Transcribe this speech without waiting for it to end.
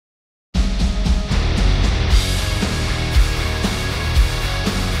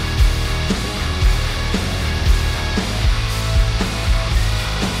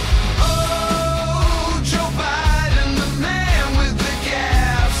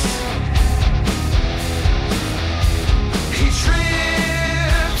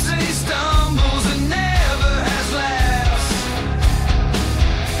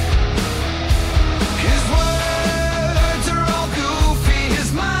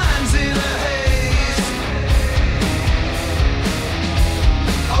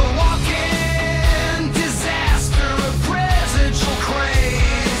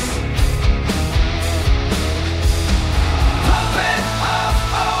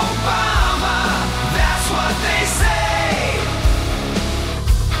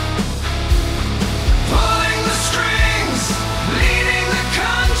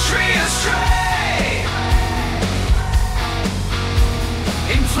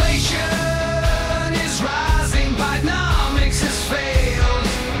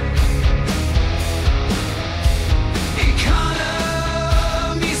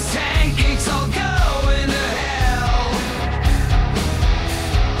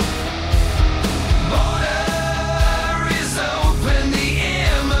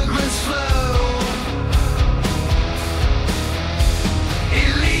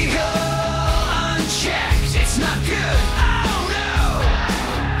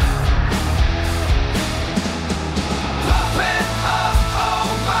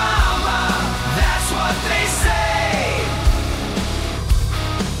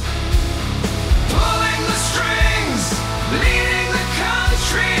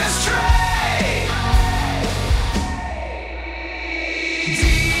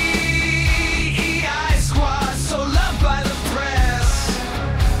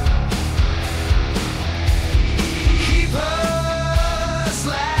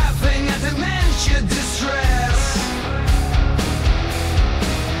at your distress.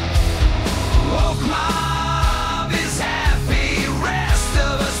 Woke mob is happy, rest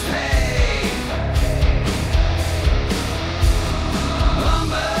of us pay.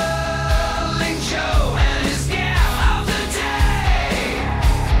 Bumbling Joe and his gap of the day.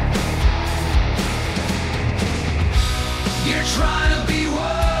 You're trying to be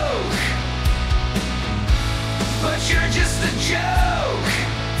woke, but you're just a joke.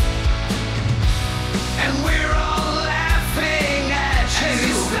 And we're all laughing at you as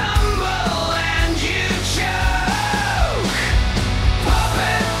you stumble and you choke.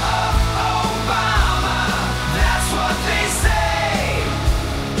 Puppet of Obama, that's what they say.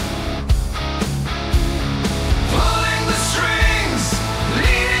 Pulling the strings,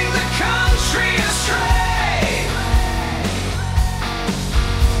 leading the country astray.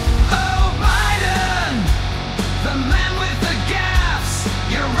 Oh, Biden, the man with the gaffes,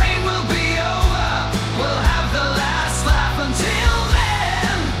 your reign will be